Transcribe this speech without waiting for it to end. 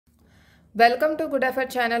Welcome to Good Effort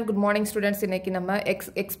channel. Good morning students. இன்னைக்கு நம்ம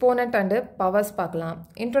exponent and powers பார்க்கலாம்.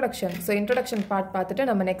 Introduction. So introduction part பார்த்துட்டு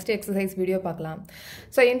நம்ம next exercise video பார்க்கலாம்.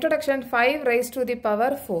 So introduction 5 raised to the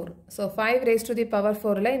power 4. So 5 raised to the power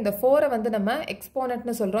 4ல இந்த 4 வந்து நம்ம exponent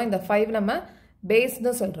னு சொல்றோம். இந்த 5 நம்ம base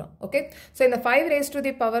னு சொல்றோம். Okay? So இந்த 5 raised to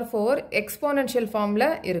the power 4 exponential formல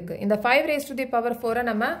இருக்கு. இந்த 5 raised to the power 4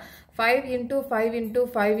 நம்ம 5 into 5 into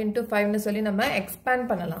 5 into 5 னு சொல்லி நம்ம expand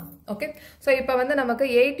பண்ணலாம். Okay? So இப்போ வந்து நமக்கு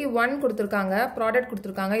 81 கொடுத்திருக்காங்க, product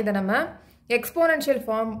கொடுத்திருக்காங்க. இத நம்ம exponential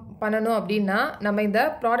form பண்ணனும் அப்படினா நம்ம இந்த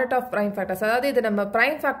product of prime factors அதாவது இது நம்ம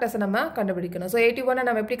prime factors நம்ம கண்டுபிடிக்கணும். So 81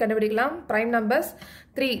 நம்ம எப்படி கண்டுபிடிக்கலாம்? Prime numbers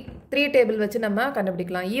 3 டேபிள் வச்சு நம்ம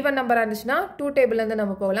கண்டுபிடிக்கலாம். ஈவன் நம்பரா இருந்துச்சுனா 2 டேபிள்ல இருந்து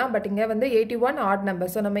நம்ம போகலாம். பட் இங்க வந்து 81 odd number.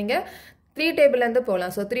 So நம்ம இங்க 3 டேபிள்ல இருந்து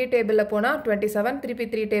போகலாம். So 3 டேபிள்ல போனா 27, திருப்பி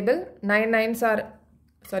 3 டேபிள் 9 9s are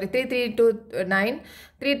sorry 3 3 2 9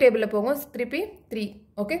 3 டேபிள்ல போகும் திருப்பி 3.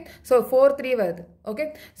 Okay? So 4 3 வருது. Okay?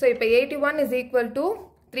 So இப்போ 81 is equal to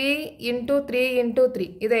 3 into 3 into 3.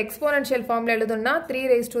 இது exponential formula எழுதுன்னா 3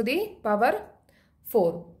 raised to the power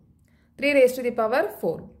 4. 3 raised to the power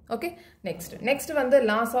 4. Okay? Next வந்து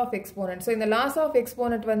loss of exponent. So இந்த loss of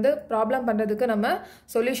exponent வந்து problem பண்றதுக்கு நம்ம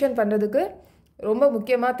solution பண்றதுக்கு ரொம்ப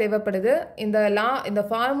முக்கியமா தேவைப்படுது. இந்த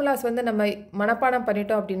formulas வந்து நம்ம மனப்பாடம்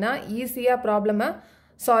பண்ணிட்டோம் அப்படின்னா ஈஸியா ப்ராப்ளமை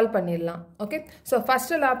சால்வ் பண்ணிடலாம். ஓகே, ஸோ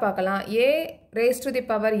ஃபர்ஸ்ட் லா பார்க்கலாம். a raised to the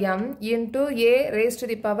power m into a raised to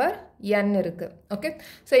the power n இருக்கு. ஓகே,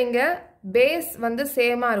 ஸோ இங்கே பேஸ் வந்து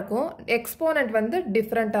சேமாக இருக்கும், எக்ஸ்போனண்ட் வந்து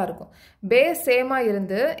டிஃப்ரெண்ட்டாக இருக்கும். பேஸ் சேமாக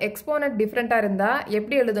இருந்து எக்ஸ்போனண்ட் டிஃப்ரெண்ட்டாக இருந்தால்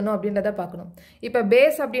எப்படி எழுதணும் அப்படின்றத பார்க்கணும். இப்போ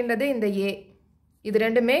பேஸ் அப்படின்றது இந்த a, இது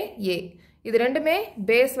ரெண்டுமே a, இது ரெண்டுமே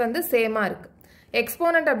பேஸ் வந்து சேமாக இருக்குது.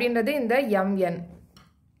 எக்ஸ்போனண்ட் அப்படின்றது இந்த mn,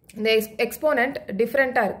 இந்த எக்ஸ்போனண்ட்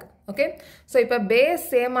டிஃப்ரெண்ட்டாக இருக்குது. ஓகே, ஸோ இப்போ பேஸ்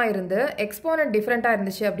சேமாக இருந்து எக்ஸ்போனண்ட் டிஃப்ரெண்ட்டாக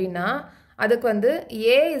இருந்துச்சு அப்படின்னா அதுக்கு வந்து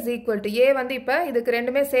a is equal to a வந்து இப்போ இதுக்கு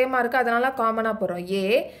ரெண்டுமே சேமாக இருக்குது, அதனால காமனாக போகிறோம்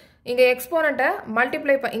a. இங்கே எக்ஸ்போனண்ட்டை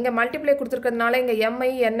மல்டிப்ளை இங்கே மல்டிப்ளை கொடுத்துருக்கிறதுனால இங்கே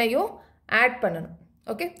m-ஐயும் n-ஐயும் ஆட் பண்ணணும்.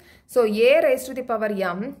 Okay, so a raised to the power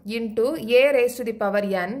m into a raised to the power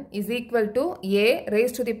n is equal to a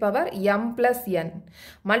raised to the power m plus n.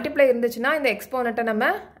 Multiply இருந்துச்சுன்னா இந்த எக்ஸ்போனண்ட்டை நம்ம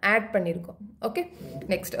add பண்ணியிருக்கோம். Okay,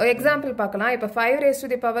 next example பார்க்கலாம். இப்போ 5 raised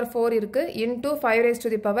to the power 4 இருக்கு into 5 raised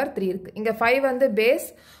to the power 3 இருக்கு. இங்கே 5 வந்து பேஸ்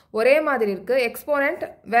ஒரே மாதிரி இருக்கு, எக்ஸ்போனண்ட்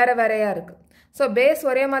வேற வேறையா இருக்கு. ஸோ பேஸ்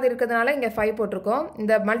ஒரே மாதிரி இருக்கிறதுனால இங்கே 5 போட்டிருக்கோம்.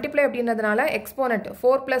 இந்த மல்டிப்ளை அப்படின்றதுனால எக்ஸ்போனண்ட்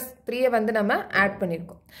 4 plus 3 வந்து நம்ம ஆட்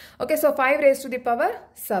பண்ணியிருக்கோம். Okay, so 5 raised to the power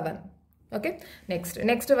 7. Okay,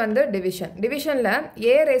 next வந்து டிவிஷன். டிவிஷனில்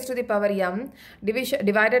a raised to the power m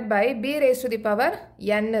divided by b raised to the power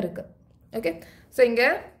n இருக்கு. ஓகே, ஸோ இங்கே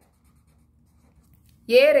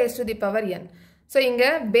a raised to the power n. So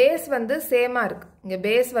இங்கே base வந்து சேமாக இருக்கு, இங்கே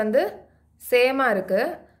base வந்து சேமாக இருக்கு,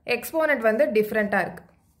 எக்ஸ்போனண்ட் வந்து டிஃப்ரெண்ட்டாக இருக்கு.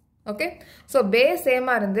 ஓகே, ஸோ பேஸ்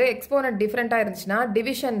சேமாக இருந்து எக்ஸ்போனண்ட் டிஃப்ரெண்ட்டாக இருந்துச்சுன்னா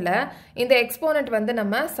டிவிஷனில் இந்த எக்ஸ்போனண்ட் வந்து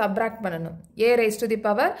நம்ம சப்ராக்ட் பண்ணணும். a raised to the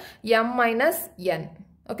power m minus n.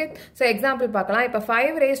 Okay, so example பார்க்கலாம். இப்போ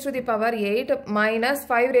 5 raised to the power 8 minus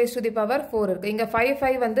 5 raised to the power 4 இருக்குது. இங்கே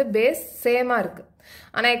 5 வந்து பேஸ் சேமாக இருக்குது,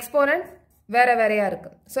 ஆனால் எக்ஸ்போனண்ட் வேற வேறையா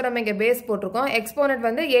இருக்கு. ஸோ நம்ம இங்கே பேஸ் போட்டிருக்கோம், எக்ஸ்போனண்ட்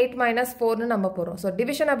வந்து 8 minus 4னு நம்ம போகிறோம். ஸோ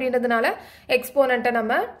டிவிஷன் அப்படின்றதுனால எக்ஸ்போனண்ட்டை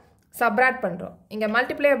நம்ம சப்ராக்ட் பண்ணுறோம். இங்கே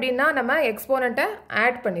மல்டிப்ளை அப்படின்னா நம்ம எக்ஸ்போனண்ட்டை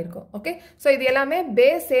ஆட் பண்ணியிருக்கோம். ஓகே, ஸோ இது எல்லாமே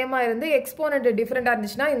பேஸ் சேமாக இருந்து எக்ஸ்போனண்ட் டிஃப்ரெண்ட்டாக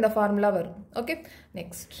இருந்துச்சுன்னா இந்த ஃபார்முலா வரும். ஓகே,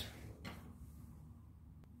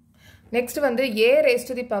 நெக்ஸ்ட் வந்து a raised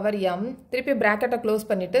to the power m திருப்பி ப்ராக்கெட்டை க்ளோஸ்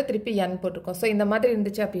பண்ணிட்டு திருப்பி n போட்டிருக்கோம். ஸோ இந்த மாதிரி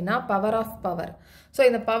இருந்துச்சு அப்படின்னா பவர் ஆஃப் பவர். ஸோ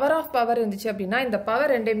இந்த பவர் ஆஃப் பவர் இருந்துச்சு அப்படின்னா இந்த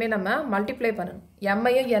பவர் ரெண்டையுமே நம்ம மல்டிப்ளை பண்ணணும்,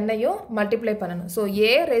 m-ஐயும் n-ஐயும் மல்டிப்ளை பண்ணணும். So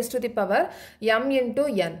a raised to the power m into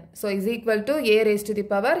n so is equal to a raised to the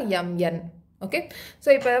power mn. Okay, so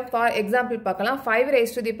இப்போ for example பார்க்கலாம். 5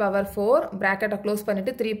 raised to the power 4 ப்ராக்கெட்டை close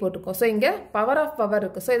பண்ணிட்டு 3 போட்டிருக்கோம். So இங்கே power of power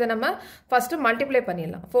இருக்குது. So இதை நம்ம first multiply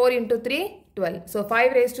பண்ணிடலாம். 4 into 3 12. So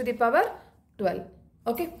 5 raised to the power 12.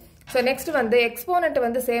 Okay, so next வந்து எக்ஸ்போனண்ட்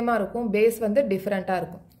வந்து சேமாக இருக்கும், பேஸ் வந்து டிஃப்ரெண்ட்டாக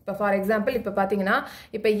இருக்கும். இப்போ ஃபார் எக்ஸாம்பிள் இப்போ பார்த்தீங்கன்னா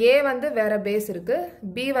இப்போ a வந்து வேற பேஸ் இருக்குது,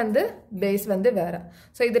 b வந்து பேஸ் வந்து வேற.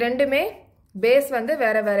 ஸோ இது ரெண்டுமே பேஸ் வந்து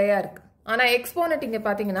வேற வேறையா இருக்குது. ஆனால் எக்ஸ்போனண்ட் இங்கே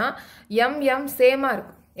பார்த்தீங்கன்னா m சேமாக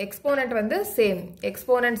இருக்கும், எக்ஸ்போனண்ட் வந்து சேம்,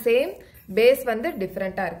 எக்ஸ்போனண்ட் சேம், பேஸ் வந்து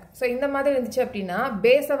டிஃப்ரெண்ட்டாக இருக்கு. ஸோ இந்த மாதிரி இருந்துச்சு அப்படின்னா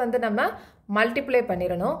பேஸை வந்து நம்ம மல்டிப்ளை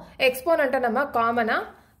பண்ணிடணும், எக்ஸ்போனண்ட்டை நம்ம காமனாக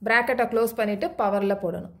ப்ராக்கெட்டை க்ளோஸ் பண்ணிட்டு பவரில்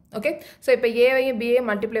போடணும். ஓகே, ஸோ இப்போ ஏவையும் பிஏயும்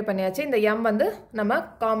மல்டிப்ளை பண்ணியாச்சு, இந்த m வந்து நம்ம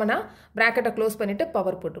காமனாக ப்ராக்கெட்டை க்ளோஸ் பண்ணிட்டு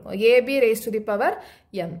பவர் போட்டிருக்கோம். ab raised to the power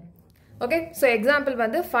m. Okay, so example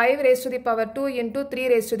வந்து 5 raised to the power 2 into 3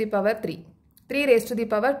 raised to the power 3 3 raised to the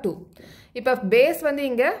power 2. இப்போ பேஸ் வந்து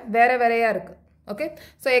இங்கே வேற வேறையா இருக்கு. ஓகே,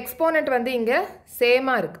 ஸோ எக்ஸ்போனண்ட் வந்து இங்கே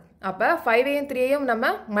சேமாக இருக்கு, அப்போ 5ஐயும் 3ஐயும் நம்ம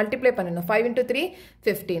மல்டிப்ளை பண்ணணும். 5 into 3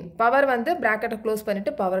 15. பவர் வந்து ப்ராக்கெட்டை க்ளோஸ்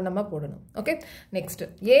பண்ணிட்டு பவர் நம்ம போடணும். Okay, next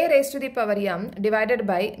a raised to the power m divided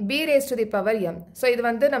by b raised to the power m. So இது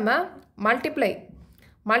வந்து நம்ம மல்டிப்ளை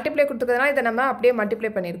கொடுத்துக்கிறதுனால இதை நம்ம அப்படியே மல்டிப்ளை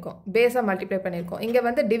பண்ணியிருக்கோம், பேஸாக மல்டிப்ளை பண்ணியிருக்கோம். இங்கே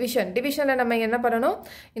வந்து டிவிஷனில் நம்ம என்ன பண்ணணும்,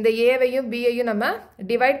 இந்த ஏவையும் பியையும் நம்ம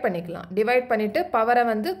டிவைட் பண்ணிக்கலாம். டிவைட் பண்ணிவிட்டு பவரை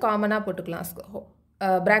வந்து காமனாக போட்டுக்கலாம்,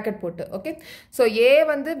 ப்ராக்கெட் போட்டு. ஓகே, ஸோ ஏ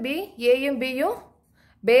வந்து பி, ஏயும் பியும்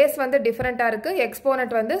பேஸ் வந்து டிஃப்ரெண்ட்டாக இருக்குது,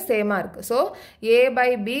 எக்ஸ்போனட் வந்து சேமாக இருக்குது. So a by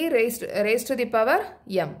b raised to the power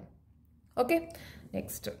m. Okay,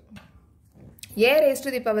 next a raised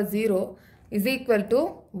to the power 0 is equal to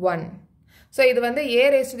 1. So இது வந்து a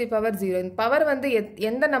raised to the power 0. இந்த பவர் வந்து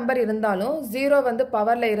எந்த நம்பர் இருந்தாலும் 0 வந்து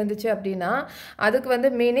பவரில் இருந்துச்சு அப்படின்னா அதுக்கு வந்து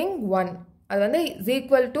மீனிங் 1. அது வந்து is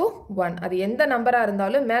equal to 1. அது எந்த நம்பராக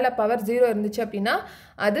இருந்தாலும் மேலே பவர் 0 இருந்துச்சு அப்படின்னா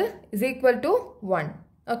அது is equal to 1.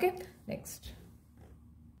 Okay,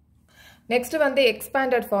 next வந்து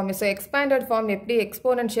expanded form. So expanded form எப்படி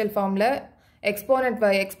எக்ஸ்போனன்ஷியல் ஃபார்மில்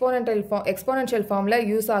எக்ஸ்போனன்ஷியல் ஃபார்மில்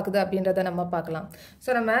யூஸ் ஆகுது அப்படின்றத நம்ம பார்க்கலாம். ஸோ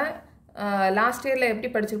நம்ம லாஸ்ட் இயரில் எப்படி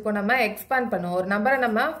படிச்சிருப்போம், நம்ம எக்ஸ்பேண்ட் பண்ணுவோம். ஒரு நம்பரை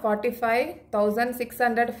நம்ம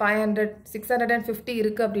 45,600 500 650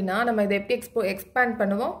 இருக்குது அப்படின்னா நம்ம இதை எப்படி எக்ஸ்பேண்ட்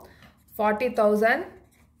பண்ணுவோம், 40,000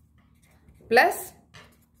 plus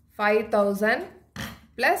 5,000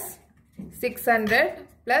 plus 600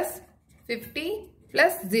 plus 50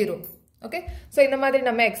 plus 0. Okay, so இந்த மாதிரி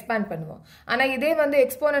நம்ம எக்ஸ்பேண்ட் பண்ணுவோம். ஆனால் இதே வந்து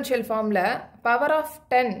எக்ஸ்போனன்ஷியல் ஃபார்மில் பவர்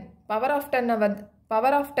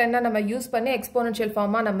ஆஃப் 10 நம்ம யூஸ் பண்ணி எக்ஸ்போனன்ஷியல்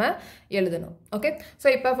ஃபார்மாக நம்ம எழுதணும். ஓகே, ஸோ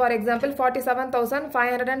இப்போ ஃபார் எக்ஸாம்பிள்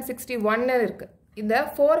 47,561 இருக்குது. இந்த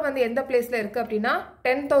 4 வந்து எந்த பிளேஸில் இருக்குது அப்படின்னா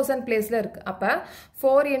 10,000 பிளேஸில் இருக்குது. அப்போ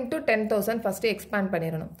 4 into 10,000 ஃபஸ்ட்டு எக்ஸ்பேண்ட்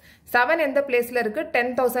பண்ணிடணும். 7 எந்த பிளேஸில் இருக்குது,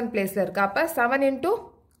 10,000 பிளேஸில் இருக்குது. அப்போ 7 into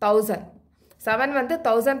 1000. 7 வந்து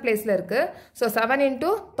 1000 பிளேஸில் இருக்குது. So 7 into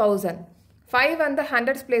 1000. 5 வந்து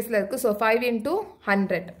 100s பிளேஸில் இருக்குது. So 5 into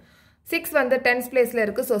 100. 6 வந்து 10s பிளேஸில்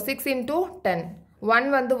இருக்குது. So 6 into 10. 1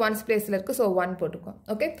 வந்து 1s பிளேஸில் இருக்குது. ஸோ 1 போட்டுக்கோம்.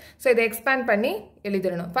 ஓகே, ஸோ இதை எக்ஸ்பேண்ட் பண்ணி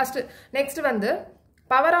எழுதிடணும் ஃபஸ்ட்டு. நெக்ஸ்ட் வந்து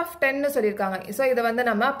பவர் ஆஃப் 10ன்னு சொல்லியிருக்காங்க. ஸோ இதை வந்து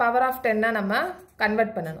நம்ம பவர் ஆஃப் 10 நம்ம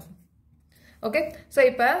கன்வெர்ட் பண்ணணும். ஓகே, ஸோ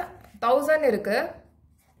இப்போ 1000 இருக்குது.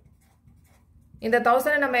 இந்த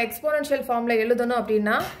 1000 நம்ம எக்ஸ்போனன்ஷியல் ஃபார்மில் எழுதணும்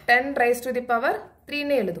அப்படின்னா 10 raised to the power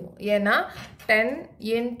 3ன்னு எழுதுவோம். ஏன்னா 10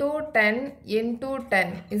 into 10 into 10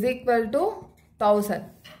 is equal to 1000.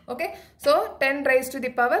 Okay, so 10 raised to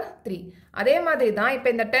the power 3. அதே மாதிரி தான் இப்போ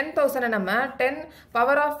இந்த 10,000 நம்ம 10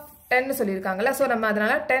 பவர் ஆஃப் 10 சொல்லியிருக்காங்கல்ல. ஸோ நம்ம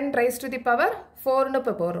அதனால 10 raised to the power 4ன்னு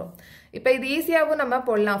இப்போ போடுறோம். இப்போ இது ஈஸியாகவும் நம்ம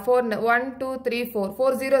போடலாம். 4 1 2 3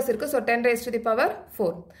 4 zeros இருக்குது. So 10 raised to the power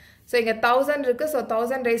 4. So இங்கே 1000 இருக்குது. ஸோ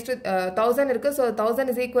 1000 இருக்குது. So 1000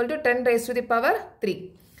 is equal to 10 raised to the power 3.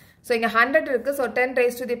 So இங்கே 100 இருக்குது. So 10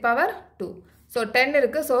 raised to the power 2. So 10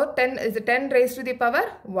 இருக்குது. So 10 raised to the power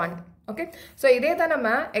 1. Okay, so இதே தான் நம்ம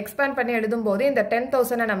எக்ஸ்பேண்ட் பண்ணி எழுதும்போது இந்த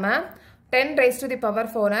 10,000 நம்ம 10 raised to the power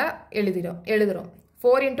 4 எழுதுகிறோம்.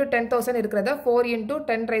 4 into 10,000 இருக்கிறத 4 into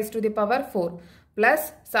 10 raised to the power 4 plus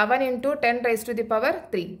 7 into 10 raised to the power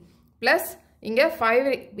 3 plus இங்கே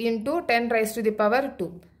 5 into 10 raised to the power 2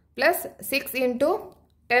 plus 6 into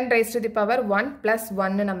 10 raised to the power 1 plus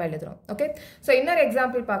 1 நம்ம எழுதுகிறோம். ஓகே, ஸோ இன்னொரு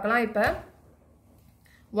example பார்க்கலாம். இப்போ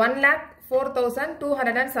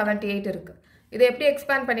 1,04,278 இருக்குது. இதை எப்படி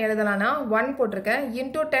எக்ஸ்பேண்ட் பண்ணி எழுதலாம்னா 1 போட்டிருக்கேன்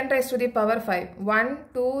into 10 raised to the power 5. 1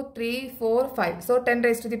 2 3 4 5. So 10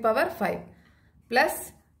 raised to the power 5 plus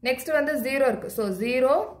next வந்து 0 இருக்குது. So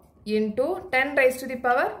 0 into 10 raised to the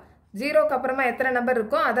power 0க்கு அப்புறமா எத்தனை நம்பர்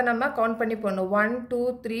இருக்கோ அதை நம்ம கவுண்ட் பண்ணி போடணும். 1 2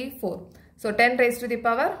 3 4. So 10 raised to the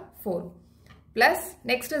power 4 plus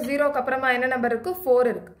next 0க்கு அப்புறமா என்ன நம்பர் இருக்குது, 4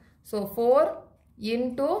 இருக்குது. ஸோ 4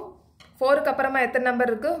 into 4க்கு அப்புறமா எத்தனை நம்பர்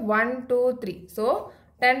இருக்குது, 1 2 3. So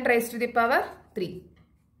 10 raised to the power 3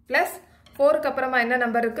 plus 4க்கு அப்புறமா என்ன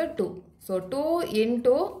நம்பர் இருக்குது, 2. So 2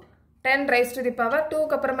 into 10 raised to the power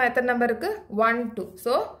 2க்கு அப்புறமா எத்தனை நம்பர் இருக்குது, 1 2.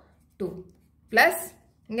 ஸோ 2 plus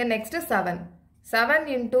இங்கே next 7. 7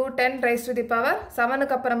 into 10 raised to the power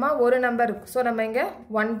 7க்கு அப்புறமா ஒரு நம்பர் இருக்குது. ஸோ நம்ம இங்கே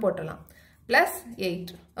 1 போட்டலாம் plus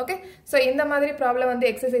 8. ஓகே, ஸோ இந்த மாதிரி ப்ராப்ளம் வந்து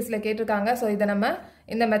எக்ஸசைஸில் கேட்டிருக்காங்க. ஸோ இதை நம்ம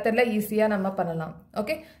இந்த மெத்தடில் ஈஸியாக நம்ம பண்ணலாம்.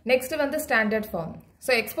 ஓகே, நெக்ஸ்ட் வந்து ஸ்டாண்டர்ட் ஃபார்ம்.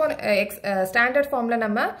 ஸோ ஸ்டாண்டர்ட் ஃபார்மில்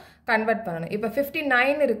நம்ம கன்வெர்ட் பண்ணணும். இப்போ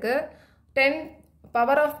 59 இருக்குது. 10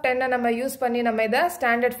 பவர் ஆஃப் 10 நம்ம யூஸ் பண்ணி நம்ம இதை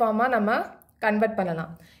ஸ்டாண்டர்ட் ஃபார்மாக நம்ம கன்வெர்ட்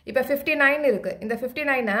பண்ணலாம். இப்போ 59 இருக்குது. இந்த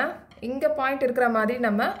 59 இங்கே பாயிண்ட் இருக்கிற மாதிரி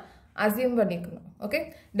நம்ம அசியூம் பண்ணிக்கணும். ஓகே,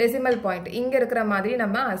 டெசிமல் பாயிண்ட் இங்கே இருக்கிற மாதிரி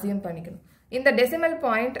நம்ம அசியூம் பண்ணிக்கணும். இந்த டெசிமல்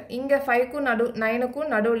பாயிண்ட் இங்கே 5க்கும் 9க்கும்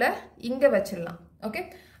நடுவில் இங்கே வச்சிடலாம். ஓகே,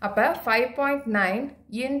 அப்போ 5.9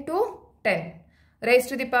 into 10 raised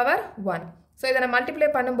to the power 1. So இதை நான் மல்டிப்ளை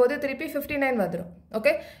பண்ணும்போது திருப்பி 59 வந்துடும்.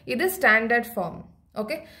 ஓகே, இது ஸ்டாண்டர்ட் ஃபார்ம்.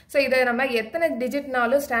 ஓகே, ஸோ இதை நம்ம எத்தனை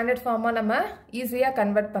டிஜிட்னாலும் ஸ்டாண்டர்ட் ஃபார்மாக நம்ம ஈஸியாக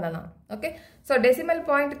கன்வெர்ட் பண்ணலாம். ஓகே, ஸோ டெசிமல்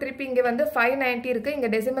பாயிண்ட் திருப்பி இங்கே வந்து 590 இருக்குது. இங்கே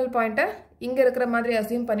டெசிமல் பாயிண்ட்டை இங்கே இருக்கிற மாதிரி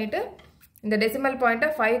அசியூம் பண்ணிவிட்டு இந்த டெசிமல் பாயிண்ட்டை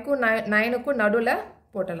 5க்கும் 9க்கும் நடுவில்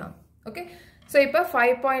போட்டலாம். ஓகே, ஸோ இப்போ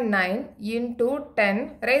 5.9 into 10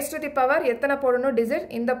 raised to the power எத்தனை போடணும் டிஜிட்,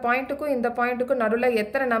 இந்த பாயிண்ட்டுக்கும் நடுவில்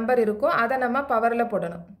எத்தனை நம்பர் இருக்கோ அதை நம்ம பவரில்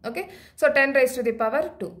போடணும். Okay, so 10 raised to the power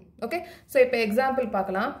 2. Okay, so இப்போ எக்ஸாம்பிள்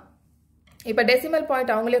பார்க்கலாம். இப்போ டெசிமல்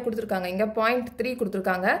பாயிண்ட் அவங்களே கொடுத்துருக்காங்க, இங்கே 0.3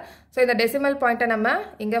 கொடுத்துருக்காங்க. ஸோ இந்த டெசிமல் பாயிண்ட்டை நம்ம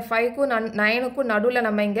இங்கே 5க்கும் 9க்கும் நடுவில்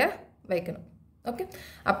நம்ம இங்கே வைக்கணும். ஓகே,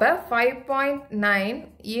 அப்போ 5.9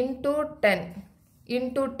 into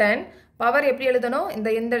 10 பவர் எப்படி எழுதணும், இந்த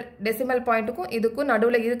டெசிமல் பாயிண்ட்டுக்கும் இதுக்கும்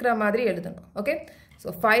நடுவில் இருக்கிற மாதிரி எழுதணும். Okay, so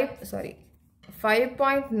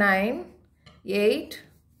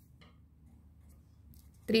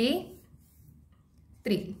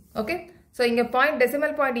 5.9833. ஓகே, ஸோ இங்கே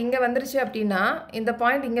டெசிமல் பாயிண்ட் இங்கே வந்துருச்சு அப்படின்னா, இந்த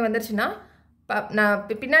பாயிண்ட் இங்கே வந்துருச்சுன்னா நான்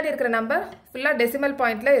பின்னாடி இருக்கிற நம்பர் ஃபுல்லாக டெசிமல்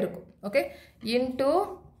பாயிண்டில் இருக்கும். Okay, into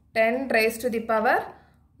 10 raised to the power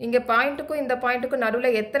இங்கே பாயிண்ட்டுக்கும் இந்த பாயிண்ட்டுக்கும்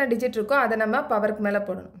நடுவில் எத்தனை டிஜிட் இருக்கோ அதை நம்ம பவருக்கு மேலே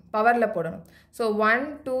போடணும், பவரில் போடணும். So 1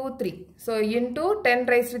 2 3, so into 10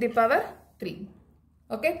 raised to the power 3.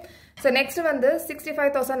 Okay, so next வந்து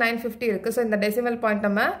 65,950 இருக்குது. ஸோ இந்த டெசிமல் பாயிண்ட்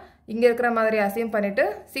நம்ம இங்கே இருக்கிற மாதிரி அசியூம் பண்ணிவிட்டு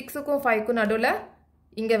 6க்கும் 5க்கும் நடுவில்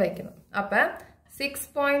இங்கே வைக்கணும். அப்போ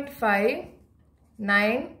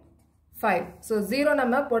 6.595. ஸோ 0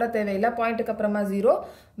 நம்ம போட தேவையில்லை, பாயிண்ட்டுக்கு அப்புறமா 0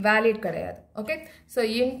 வேலிட் கிடையாது. Okay, so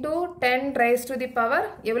into 10 raised to the power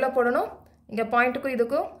எவ்வளோ போடணும், இங்கே பாயிண்ட்டுக்கும்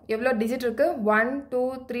இதுக்கும் எவ்வளோ டிஜிட் இருக்குது, 1 2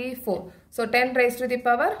 3 4. So 10 raised to the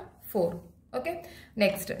power 4. Okay,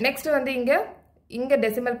 next வந்து இங்கே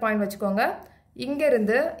டெசிமல் பாயிண்ட் வச்சுக்கோங்க. இங்கே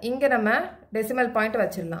இருந்து இங்கே நம்ம டெசிமல் பாயிண்ட்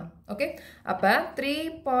வச்சிடலாம். ஓகே, அப்போ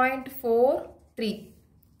 3.43.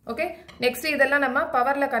 ஓகே, நெக்ஸ்ட் இதெல்லாம் நம்ம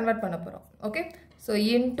பவரில் கன்வெர்ட் பண்ண போகிறோம். Okay, so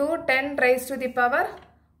into 10 raised to the power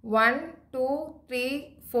 1 2 3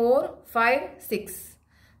 4 5 6.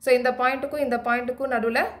 So இந்த பாயிண்ட்டுக்கும்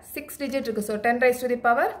நடுவில் 6 டிஜிட் இருக்குது. So 10 raised to the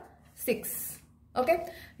power 6. Okay,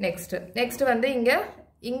 next வந்து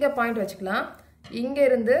இங்கே பாயிண்ட் வச்சுக்கலாம். இங்கே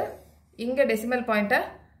இருந்து இங்கே டெசிமல் பாயிண்ட்டை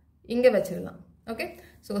இங்கே வச்சிடலாம். Okay,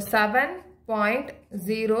 so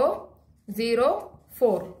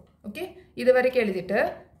 7.004. ஓகே, இது வரைக்கும் எழுதிட்டு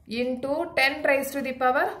into 10 raised to the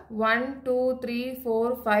power 1 2 3 4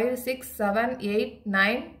 5 6 7 8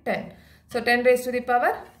 9 10. So 10 raised to the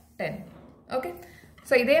power 10. Okay,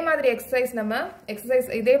 so இதே மாதிரி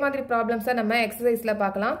இதே மாதிரி ப்ராப்ளம்ஸை நம்ம எக்ஸசைஸில்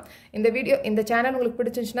பார்க்கலாம். இந்த சேனல் உங்களுக்கு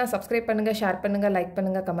பிடிச்சிருந்துச்சுன்னா சப்ஸ்கிரைப் பண்ணுங்கள், ஷேர் பண்ணுங்கள், லைக்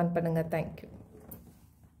பண்ணுங்கள், கமெண்ட் பண்ணுங்கள். தேங்க்யூ.